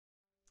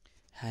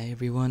Hi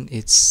everyone,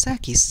 it's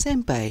Saki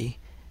Senpai,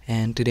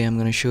 and today I'm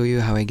going to show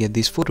you how I get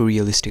these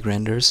photorealistic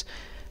renders.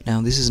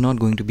 Now this is not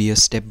going to be a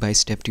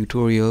step-by-step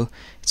tutorial,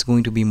 it's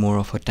going to be more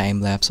of a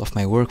time-lapse of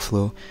my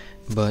workflow,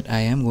 but I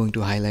am going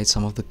to highlight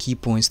some of the key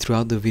points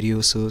throughout the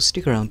video, so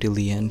stick around till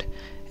the end,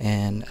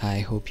 and I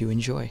hope you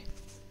enjoy.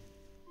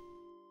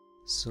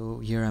 So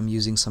here I'm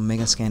using some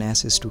Megascan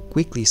assets to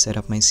quickly set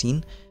up my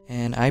scene,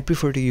 and I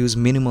prefer to use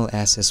minimal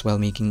assets while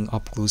making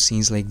up-close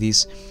scenes like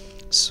this,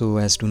 so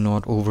as to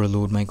not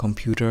overload my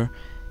computer,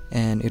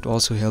 and it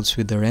also helps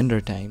with the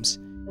render times.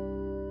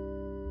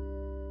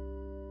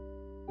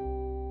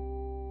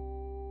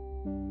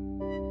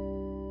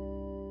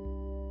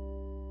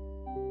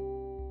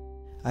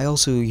 I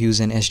also use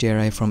an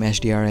HDRI from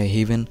HDRI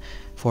Haven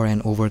for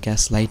an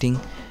overcast lighting.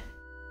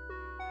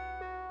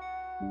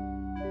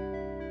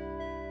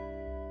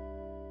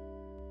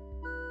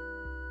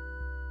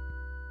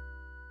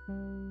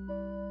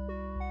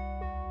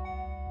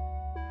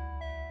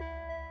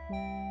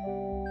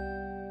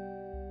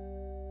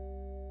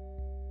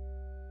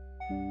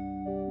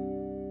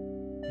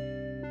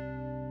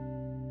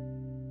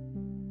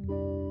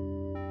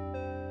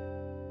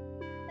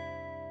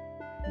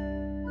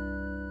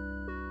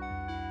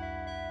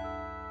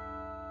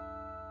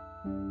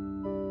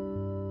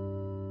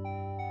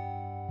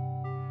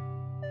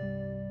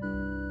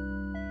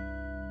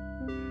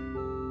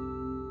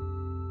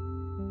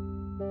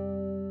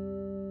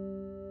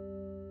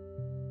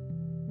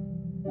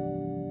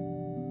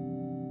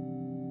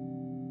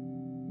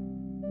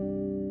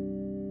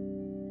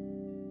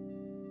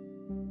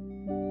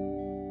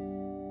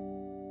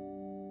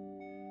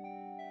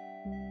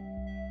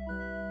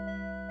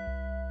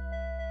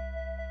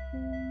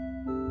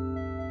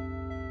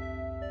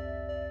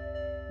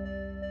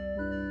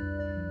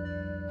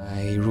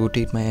 I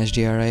rotate my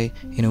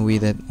HDRI in a way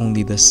that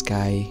only the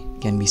sky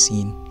can be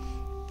seen.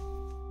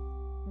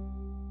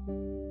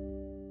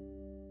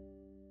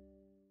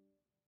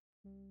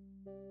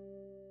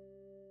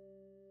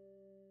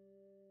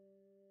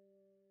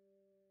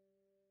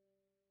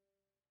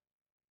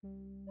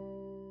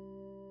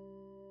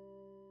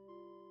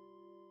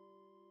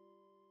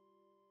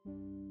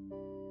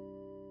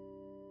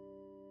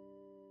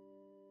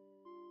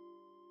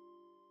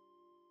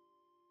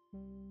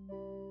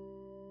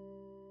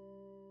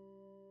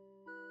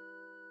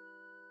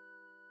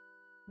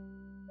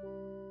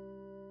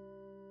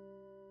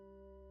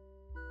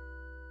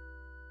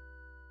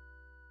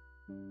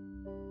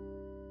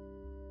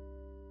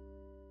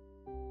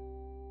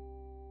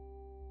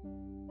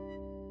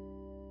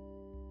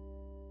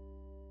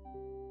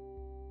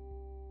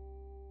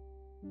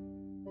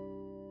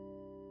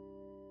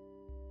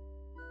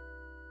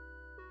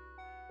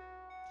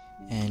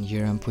 And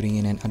here I'm putting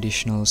in an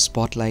additional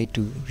spotlight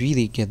to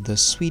really get the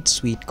sweet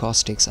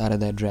caustics out of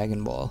that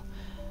Dragon Ball.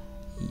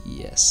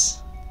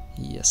 Yes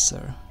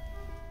sir.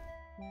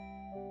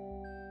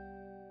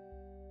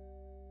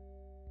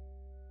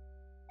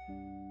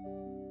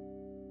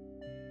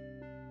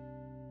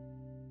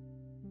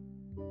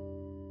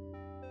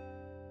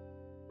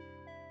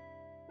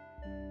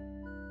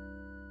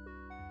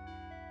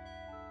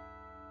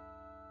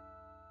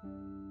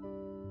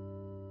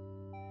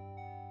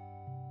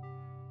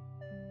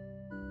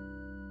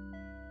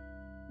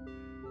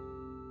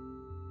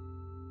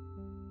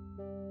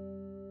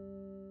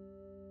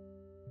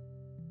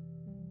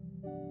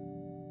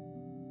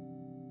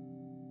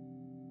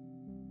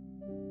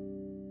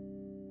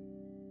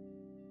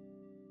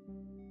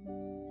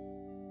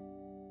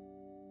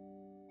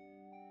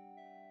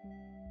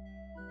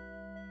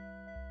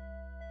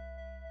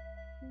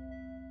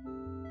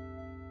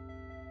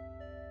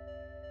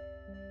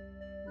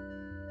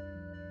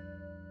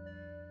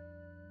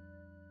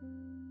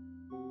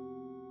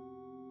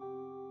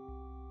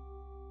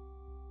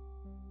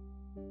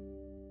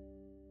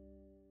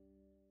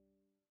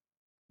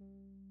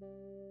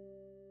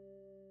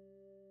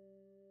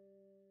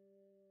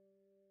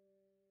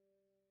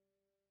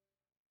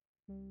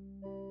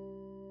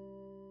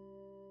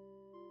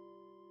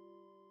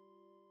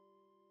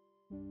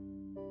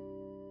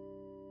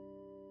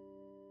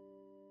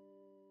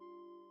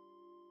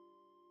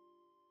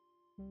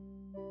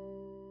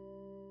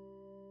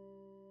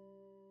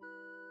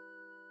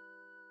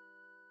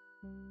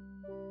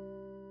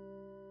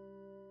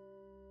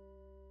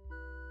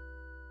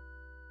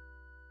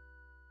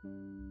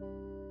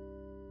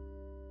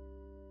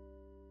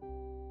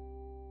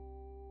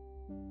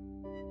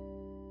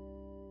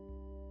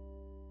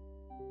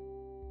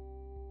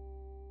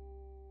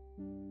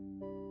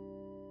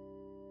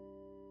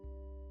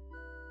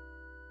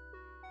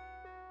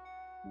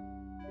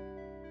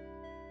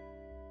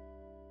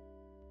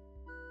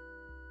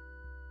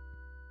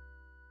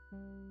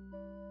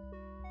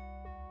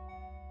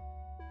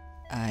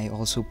 I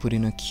also put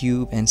in a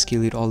cube and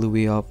scale it all the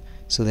way up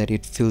so that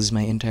it fills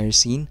my entire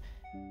scene.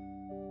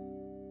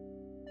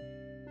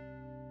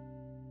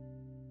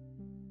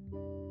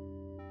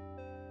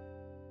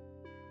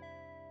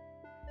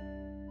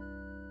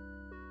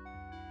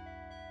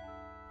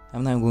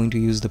 I'm now going to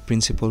use the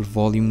principled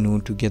volume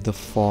node to get the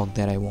fog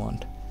that I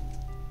want.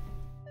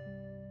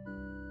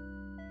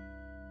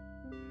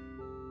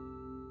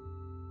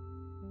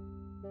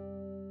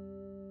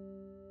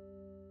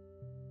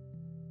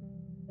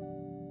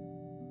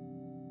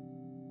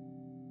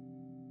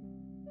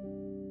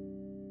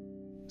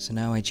 So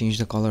now I change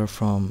the color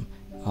from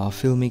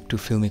filmic to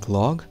filmic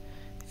log,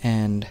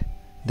 and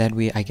that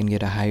way I can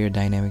get a higher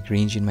dynamic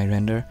range in my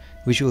render,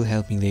 which will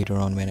help me later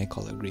on when I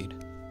color grade.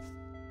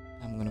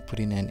 I'm gonna put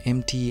in an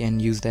empty and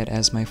use that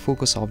as my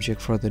focus object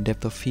for the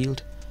depth of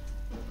field.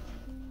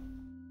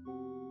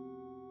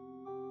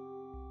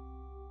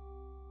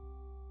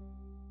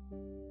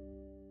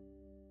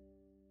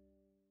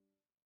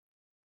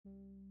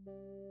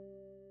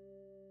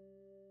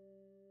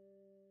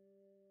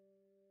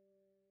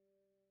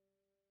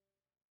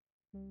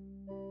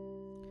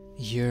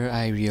 Here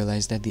I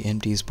realized that the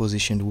empty is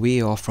positioned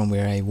way off from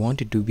where I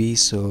want it to be,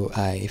 so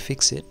I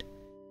fix it.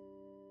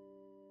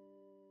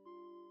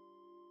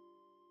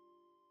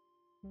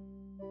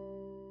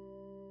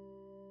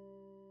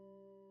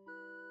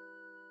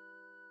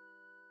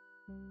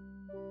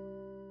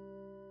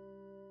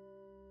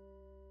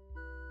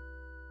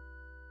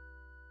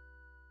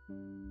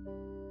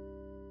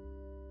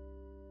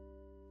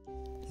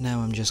 Now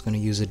I'm just going to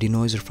use a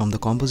denoiser from the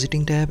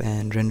compositing tab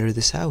and render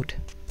this out.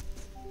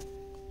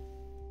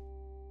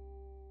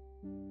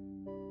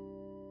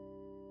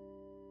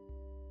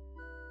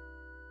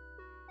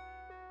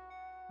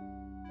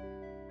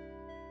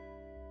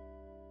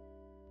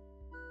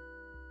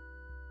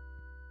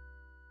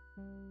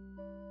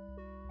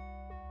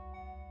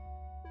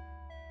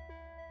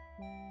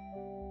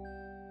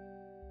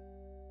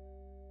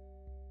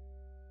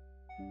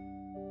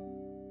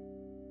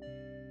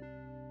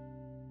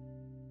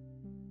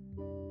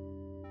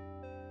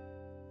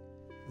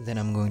 Then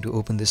I'm going to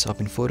open this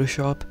up in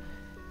Photoshop.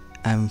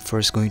 I'm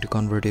first going to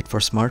convert it for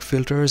smart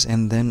filters,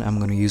 and then I'm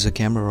going to use a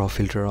camera raw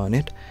filter on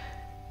it.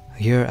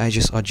 Here I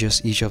just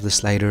adjust each of the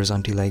sliders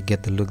until I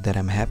get the look that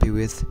I'm happy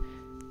with.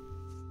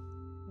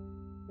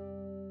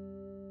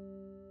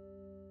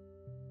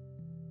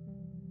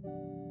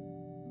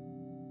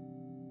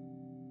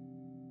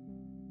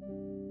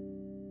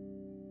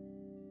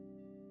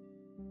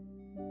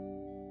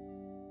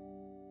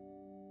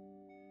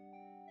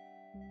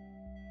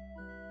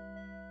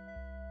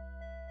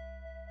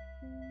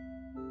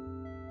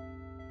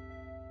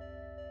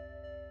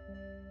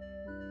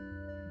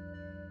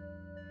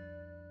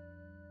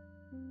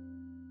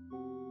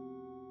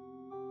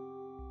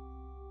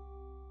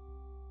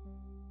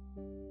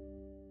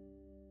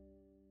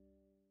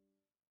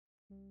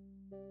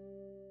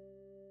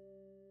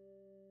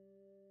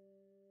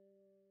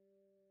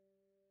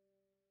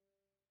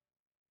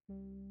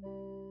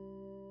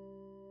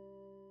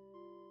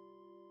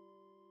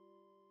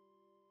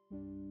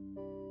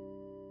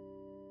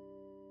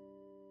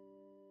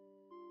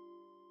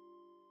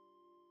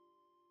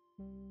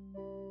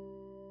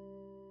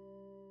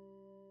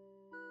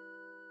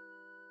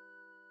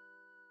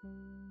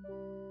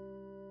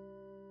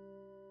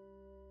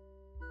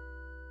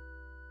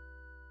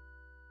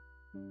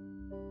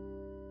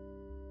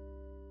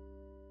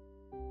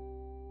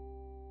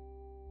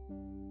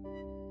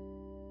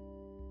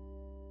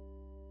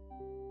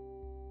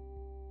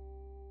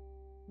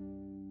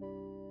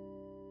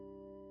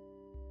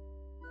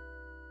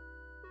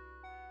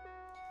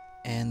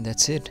 And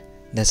that's it.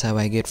 That's how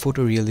I get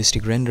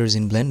photorealistic renders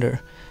in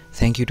Blender.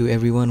 Thank you to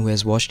everyone who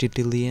has watched it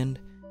till the end.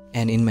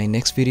 And in my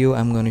next video,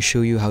 I'm going to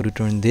show you how to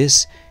turn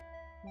this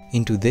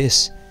into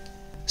this.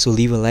 So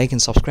leave a like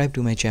and subscribe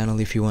to my channel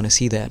if you want to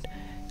see that.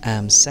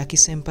 I'm Saki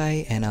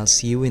Senpai, and I'll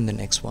see you in the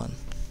next one.